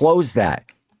disclose that.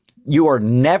 You are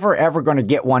never, ever going to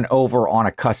get one over on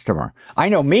a customer. I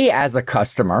know me as a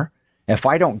customer, if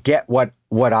I don't get what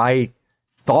I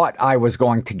thought I was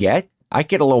going to get, I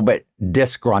get a little bit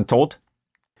disgruntled.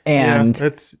 And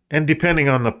and depending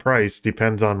on the price,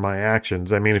 depends on my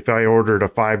actions. I mean, if I ordered a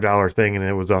 $5 thing and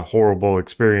it was a horrible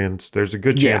experience, there's a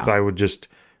good chance I would just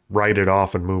write it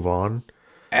off and move on.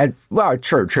 Well,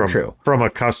 true. From a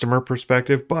customer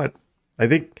perspective, but I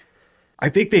think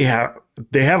they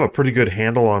have a pretty good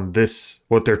handle on this,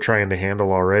 what they're trying to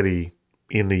handle already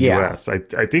in the US. I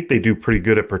think they do pretty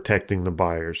good at protecting the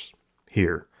buyers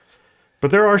here. But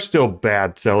there are still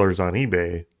bad sellers on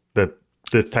eBay that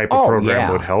this type of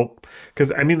program would help.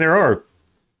 Because, I mean, there are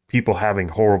people having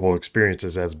horrible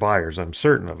experiences as buyers. I'm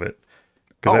certain of it.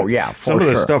 Some of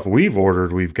the stuff we've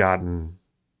ordered, we've gotten,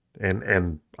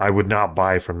 and I would not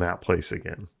buy from that place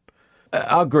again.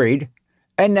 Agreed.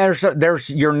 And there's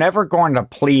you're never going to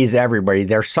please everybody.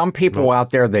 There's some people out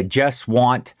there that just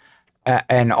want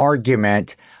an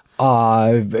argument.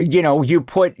 You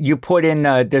put in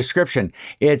the description,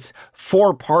 it's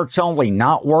 4 parts only,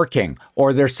 not working,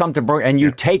 or there's something broken, and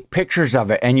you take pictures of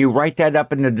it and you write that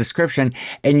up in the description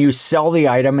and you sell the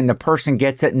item and the person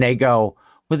gets it and they go,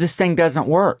 well, this thing doesn't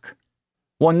work.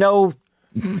 Well, no,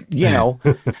 no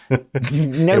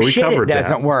shit, it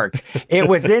doesn't work. It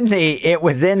was in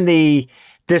the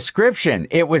description.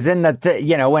 It was in the,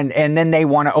 and then they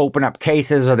want to open up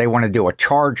cases or they want to do a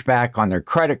chargeback on their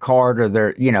credit card or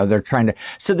they're trying to,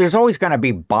 so there's always going to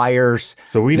be buyers.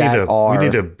 So we need a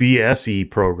BSE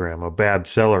program, a bad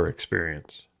seller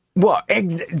experience. Well,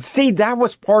 see, that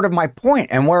was part of my point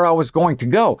and where I was going to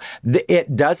go.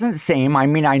 It doesn't seem, I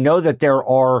mean, I know that there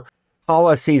are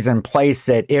policies in place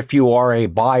that if you are a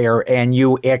buyer and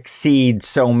you exceed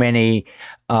so many,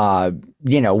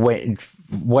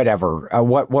 whatever,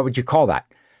 what would you call that?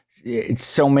 It's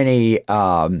so many,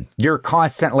 you're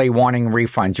constantly wanting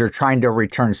refunds. You're trying to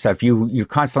return stuff. You're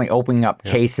constantly opening up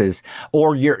cases,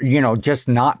 or you're, just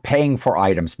not paying for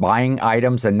items, buying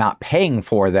items and not paying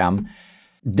for them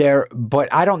there. But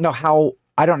I don't know how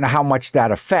much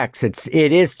that affects.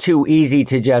 It is too easy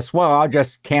to just, I'll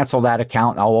just cancel that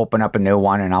account. I'll open up a new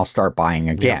one and I'll start buying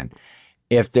again. Yeah.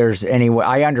 If there's any way,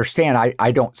 I understand,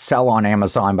 I don't sell on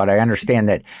Amazon, but I understand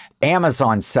that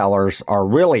Amazon sellers are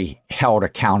really held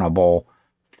accountable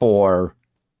for,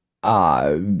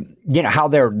 how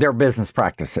their business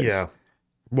practices. Yeah.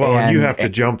 Well, and you have to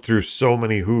jump through so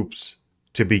many hoops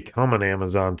to become an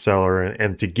Amazon seller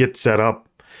and to get set up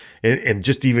and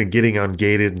just even getting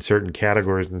ungated in certain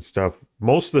categories and stuff.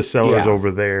 Most of the sellers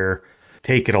over there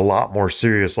take it a lot more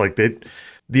serious. Like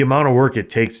the amount of work it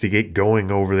takes to get going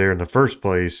over there in the first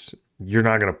place, you're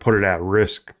not going to put it at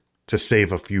risk to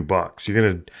save a few bucks.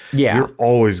 You're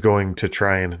always going to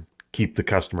try and keep the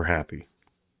customer happy.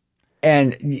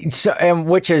 And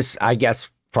which is, I guess,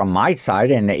 from my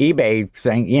side and the eBay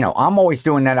thing, I'm always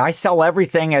doing that. I sell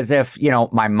everything as if,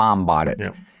 my mom bought it.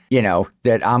 Yeah.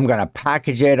 That I'm going to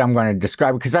package it, I'm going to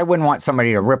describe it, because I wouldn't want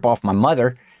somebody to rip off my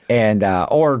mother and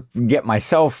or get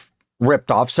myself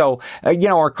ripped off. So,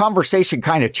 our conversation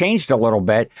kind of changed a little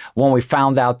bit when we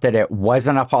found out that it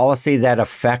wasn't a policy that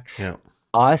affects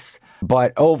us,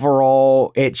 but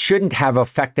overall, it shouldn't have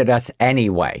affected us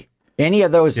anyway. Any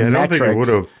of those metrics. I don't think it would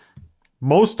have.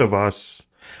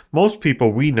 Most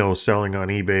people we know selling on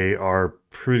eBay are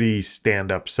pretty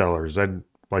stand-up sellers.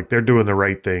 They're doing the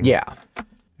right thing. Yeah.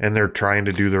 And they're trying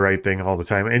to do the right thing all the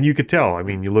time. And you could tell. I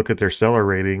mean, you look at their seller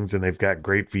ratings and they've got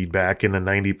great feedback in the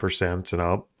 90% and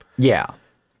up. Yeah.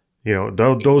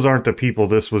 Those aren't the people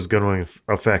this was going to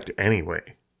affect anyway.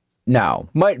 No,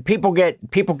 but people get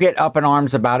up in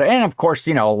arms about it. And of course,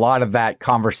 a lot of that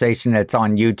conversation that's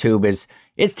on YouTube is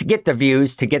to get the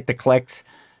views, to get the clicks,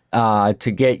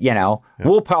 to get,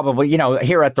 we'll probably,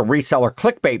 here at the Reseller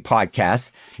Clickbait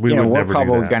Podcast, we're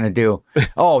probably going to do,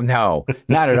 oh no,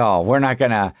 not at all. We're not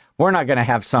going to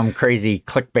have some crazy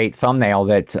clickbait thumbnail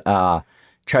that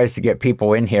tries to get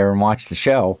people in here and watch the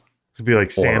show. It'd be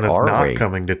like Santa's not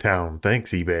coming to town.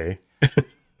 Thanks, eBay.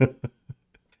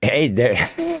 Hey,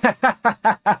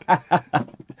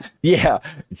 yeah.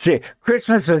 See,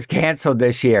 Christmas was canceled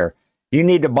this year. You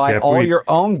need to buy all your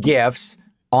own gifts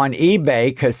on eBay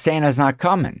because Santa's not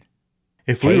coming.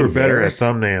 If we were better at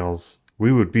thumbnails,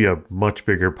 we would be a much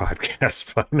bigger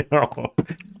podcast by now.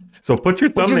 So put your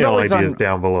thumbnail ideas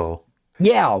down below.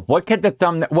 Yeah. What could the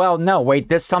thumbnail? Well, no, wait.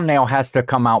 This thumbnail has to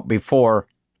come out before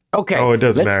Okay. Oh, it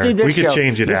doesn't let's matter. do this We could show.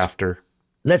 change it after.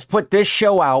 Let's put this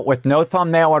show out with no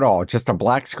thumbnail at all, just a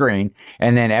black screen,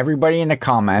 and then everybody in the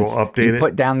comments, We'll update you it.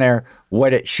 put down there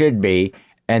what it should be,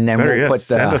 and then Better we'll yet, put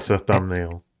send us a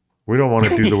thumbnail. We don't want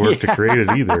to do the work to create it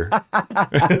either.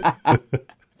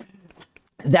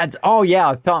 That's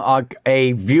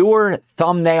a viewer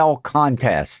thumbnail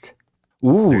contest.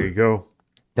 Ooh, There you go.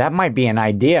 that might be an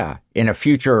idea in a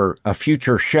future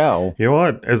show. You know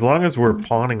what? As long as we're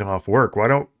pawning off work, why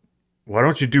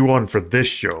don't you do one for this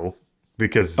show?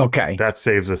 Because that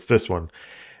saves us this one.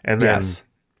 And then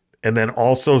and then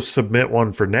also submit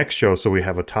one for next show so we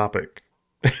have a topic.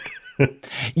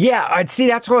 Yeah, I'd see.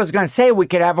 That's what I was going to say. We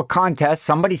could have a contest.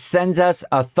 Somebody sends us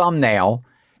a thumbnail,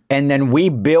 and then we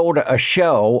build a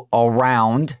show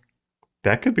around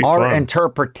That could be our fun.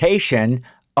 interpretation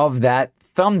of that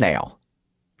thumbnail.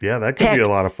 Yeah, that could be a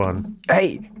lot of fun.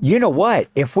 Hey, you know what?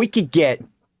 If we could get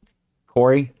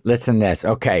Cory, listen to this.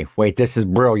 Okay, wait, this is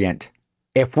brilliant.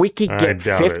 If we could get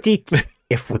 50,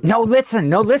 listen. Listen,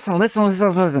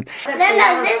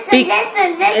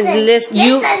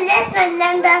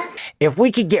 Linda. If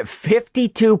we could get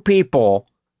 52 people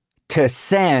to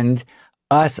send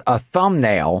us a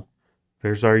thumbnail,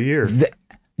 there's our year.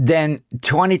 Then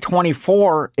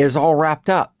 2024 is all wrapped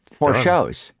up for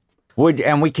shows.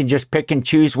 And we can just pick and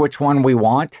choose which one we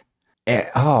want.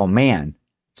 Oh man.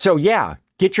 So yeah,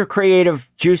 get your creative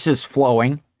juices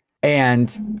flowing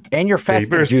and your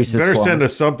festive juices better flowing. send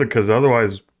us something, because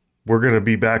otherwise we're going to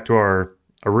be back to our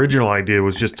original idea,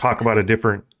 was just talk about a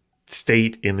different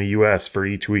state in the U.S. for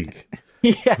each week.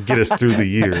 Yeah. Get us through the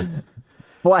year.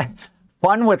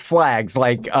 Fun with flags,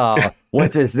 like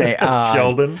what's his name?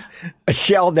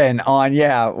 Sheldon on,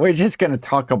 we're just going to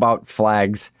talk about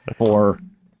flags for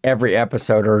every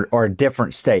episode or a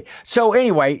different state. So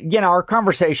anyway, our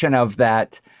conversation of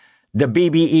that, the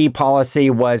BBE policy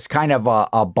was kind of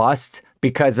a bust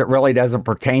because it really doesn't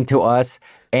pertain to us.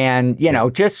 And,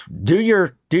 just do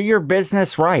your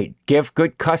business right. Give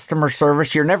good customer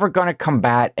service. You're never going to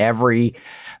combat every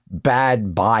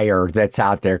bad buyer that's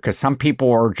out there, because some people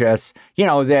are just,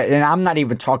 and I'm not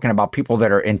even talking about people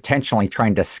that are intentionally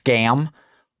trying to scam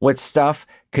with stuff,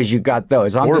 because you got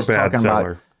those. I'm just talking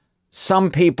about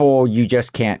some people you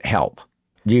just can't help.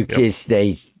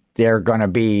 They're going to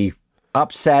be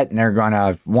upset, and they're going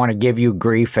to want to give you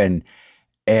grief and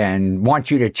want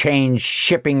you to change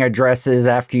shipping addresses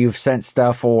after you've sent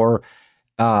stuff. Or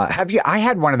I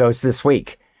had one of those this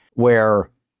week where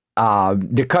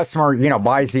the customer,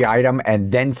 buys the item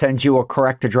and then sends you a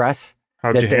correct address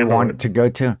that they want it to go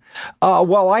to.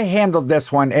 Well, I handled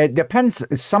this one. It depends.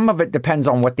 Some of it depends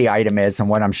on what the item is and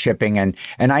what I'm shipping. And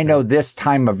I know this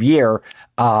time of year,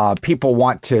 people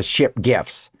want to ship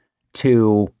gifts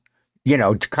to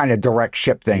kind of direct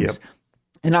ship things. Yep.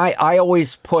 And I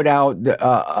always put out,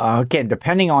 again,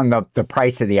 depending on the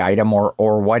price of the item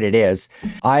or what it is,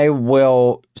 I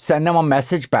will send them a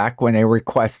message back when they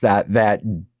request that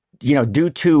due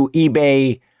to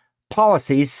eBay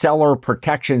policies, seller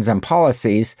protections and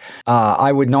policies,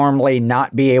 I would normally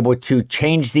not be able to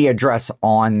change the address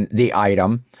on the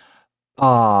item.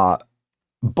 But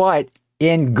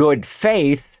in good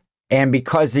faith, and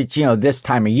because it's, this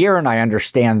time of year, and I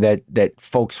understand that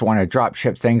folks want to drop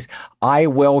ship things, I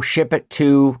will ship it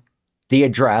to the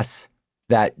address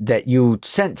that you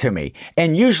sent to me.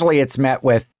 And usually it's met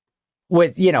with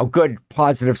good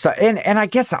positive stuff. And I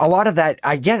guess a lot of that,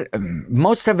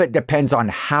 most of it depends on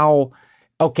how,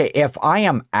 if I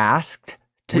am asked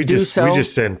to do so. We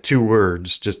just send 2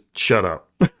 words, just shut up.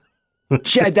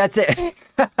 That's it.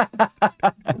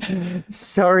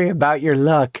 Sorry about your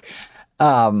luck.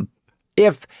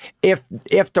 If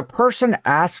the person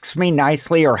asks me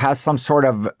nicely or has some sort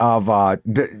of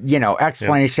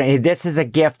explanation, hey, this is a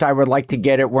gift, I would like to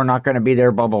get it, we're not going to be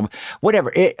there, blah, blah, blah,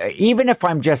 whatever. Even if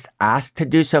I'm just asked to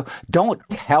do so, don't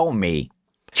tell me,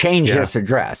 change this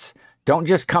address. Don't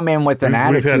just come in with an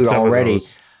attitude already.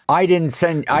 I didn't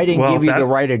give you the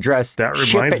right address. That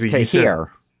reminds me, to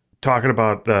here. Talking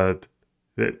about the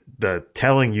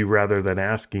telling you rather than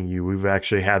asking you, we've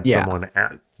actually had someone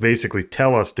basically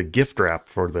tell us to gift wrap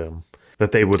for them,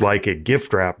 that they would like it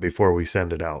gift wrap before we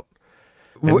send it out.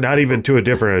 And not even to a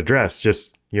different address,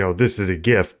 just, this is a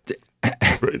gift.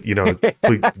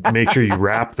 Please make sure you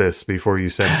wrap this before you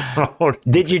send it out.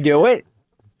 Did you do it?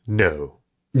 No.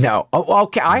 Oh,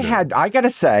 okay. I got to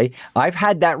say, I've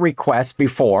had that request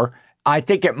before. I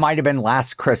think it might have been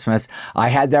last Christmas. I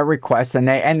had that request,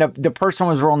 and the person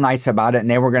was real nice about it, and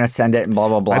they were going to send it, and blah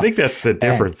blah blah. I think that's the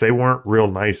difference. They weren't real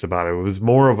nice about it. It was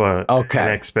more of an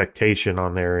expectation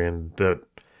on their end that,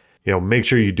 make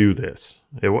sure you do this.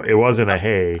 It wasn't a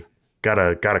hey, got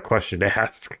a question to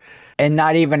ask. And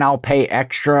not even I'll pay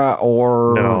extra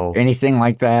or anything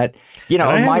like that. You know,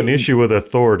 and I have an issue with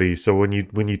authority. So when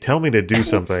you tell me to do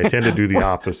something, I tend to do the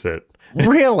opposite.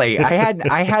 Really?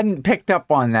 I hadn't picked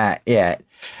up on that yet.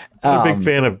 I'm a big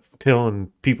fan of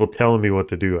telling me what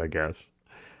to do, I guess.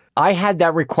 I had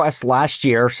that request last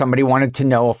year. Somebody wanted to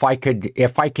know if I could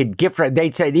gift it. They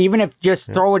said, even if just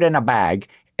throw it in a bag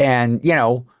and, you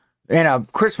know, in a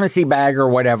Christmassy bag or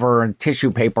whatever, and tissue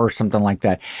paper or something like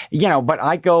that, you know, but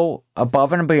I go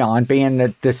above and beyond, being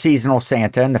the seasonal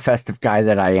Santa and the festive guy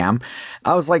that I am.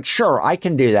 I was like, sure, I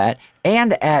can do that.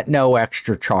 And at no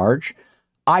extra charge.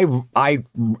 I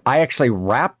actually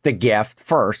wrapped the gift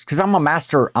first because I'm a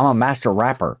master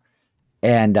wrapper.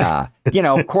 And, you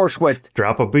know, of course, with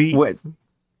drop a beat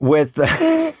with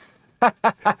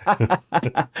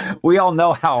we all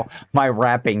know how my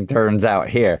wrapping turns out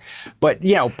here, but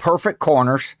you know, perfect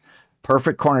corners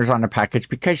on the package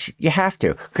because you have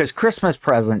to, because Christmas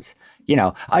presents, you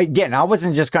know, I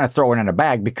wasn't just going to throw it in a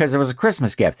bag because it was a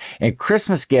Christmas gift, and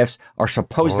Christmas gifts are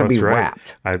supposed to be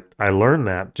wrapped. I learned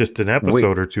that just an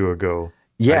episode or two ago.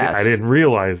 Yes. I didn't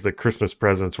realize that Christmas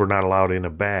presents were not allowed in a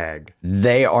bag.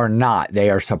 They are not. They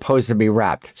are supposed to be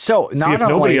wrapped. So if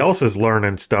nobody else is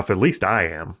learning stuff, at least I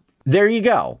am. There you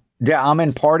go. I'm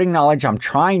imparting knowledge. I'm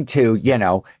trying to, you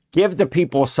know, give the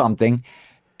people something.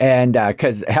 And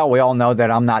because, hell, we all know that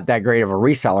I'm not that great of a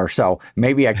reseller. So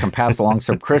maybe I can pass along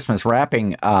some Christmas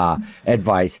wrapping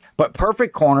advice. But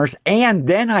perfect corners. And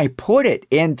then I put it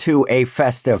into a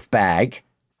festive bag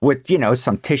with, you know,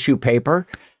 some tissue paper.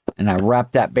 And I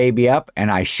wrapped that baby up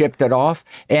and I shipped it off.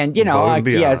 And, you know,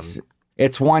 yes,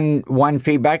 it's one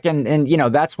feedback. And, you know,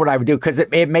 that's what I would do because it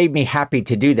made me happy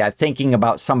to do that, thinking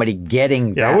about somebody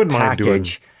getting that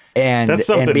package and that's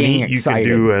something being neat excited.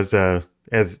 You can do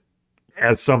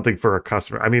as something for a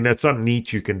customer. I mean, that's something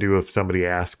neat you can do if somebody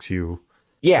asks you.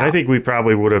 Yeah. And I think we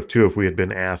probably would have too if we had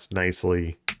been asked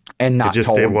nicely. And not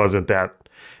told. It wasn't that.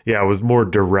 Yeah, it was more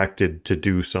directed to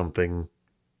do something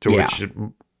to which,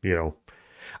 you know,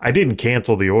 I didn't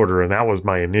cancel the order, and that was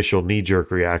my initial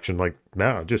knee-jerk reaction. Like,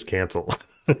 no, just cancel.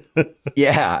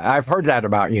 Yeah, I've heard that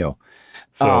about you.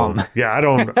 So yeah, I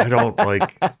don't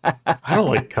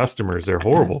like customers. They're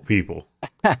horrible people.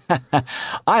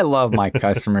 I love my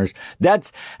customers.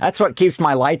 That's what keeps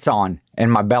my lights on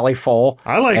and my belly full.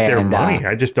 I like their money.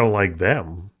 I just don't like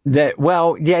them. They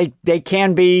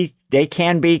can be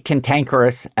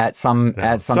cantankerous at some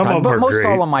times, but most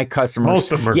all of my customers,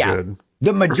 most of them are good.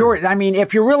 The majority, I mean,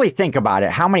 if you really think about it,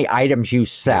 how many items you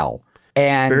sell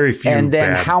and very few, and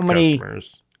then how many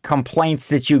customers. Complaints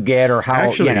that you get, or how,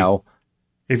 actually, you know,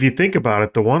 if you think about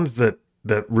it, the ones that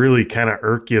really kind of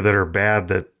irk you, that are bad,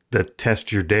 that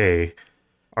test your day,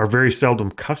 are very seldom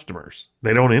customers.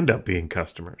 They don't end up being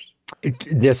customers.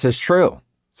 This is true.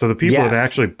 So the people that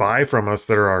actually buy from us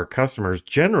that are our customers,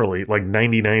 generally, like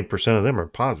 99% of them are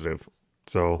positive.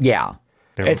 So yeah.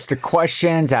 It's the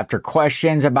questions after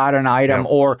questions about an item,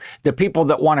 or the people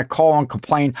that want to call and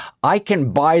complain, I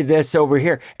can buy this over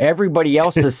here. Everybody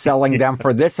else is selling them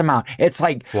for this amount. It's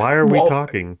like, why are we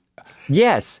talking?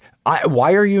 Yes.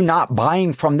 Why are you not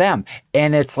buying from them?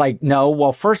 And it's like, no,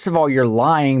 well, first of all, you're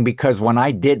lying, because when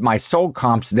I did my sold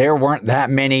comps, there weren't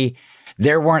that many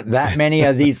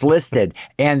of these listed,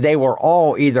 and they were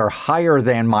all either higher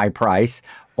than my price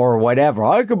or whatever.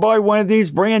 I could buy one of these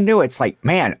brand new. It's like,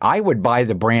 man, I would buy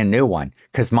the brand new one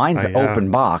because mine's open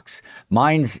box.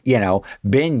 Mine's, you know,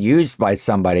 been used by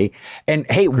somebody. And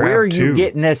hey, where are you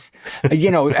getting this? You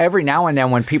know, every now and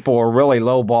then when people are really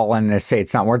lowballing this, say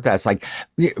it's not worth that. It's like,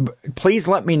 please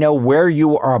let me know where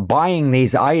you are buying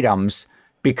these items,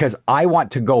 because I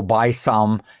want to go buy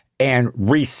some and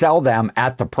resell them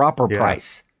at the proper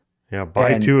price. Yeah,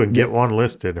 buy two and get one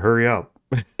listed. Hurry up.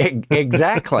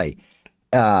 Exactly.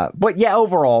 But yeah,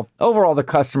 overall, the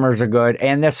customers are good.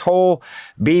 And this whole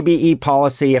BBE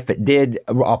policy, if it did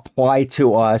apply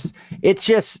to us,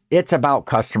 it's about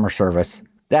customer service.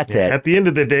 That's it. At the end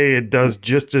of the day, it does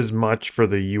just as much for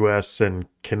the U.S. and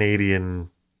Canadian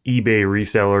eBay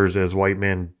resellers as White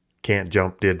Men Can't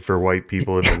Jump did for white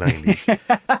people in the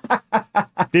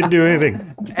 90s. Didn't do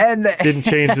anything. And didn't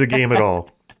change the game at all.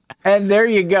 And there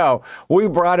you go. We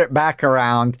brought it back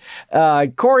around.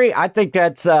 Cory, I think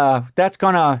that's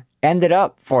going to end it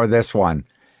up for this one.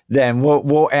 Then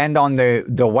we'll end on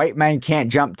the White Man Can't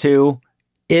Jump 2.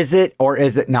 Is it or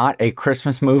is it not a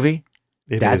Christmas movie?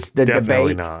 That's the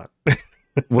definitely debate. Not.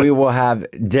 We will have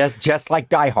just like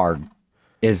Die Hard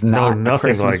is not a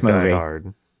Christmas movie. Die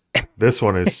Hard. This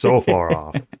one is so far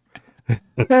off.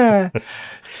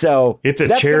 So it's a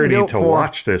charity to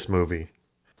watch this movie.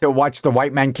 To watch The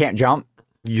White Man Can't Jump?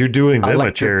 You're doing them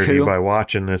a charity by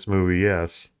watching this movie,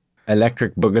 yes.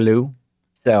 Electric Boogaloo.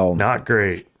 So not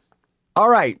great. All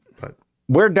right. But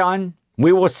we're done.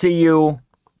 We will see you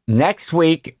next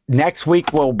week. Next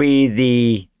week will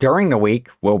be during the week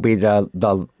will be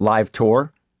the live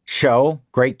tour show.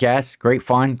 Great guests, great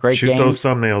fun, great shoot games. those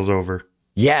thumbnails over.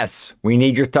 Yes, we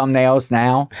need your thumbnails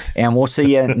now. And we'll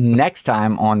see you next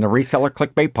time on the Reseller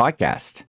Clickbait Podcast.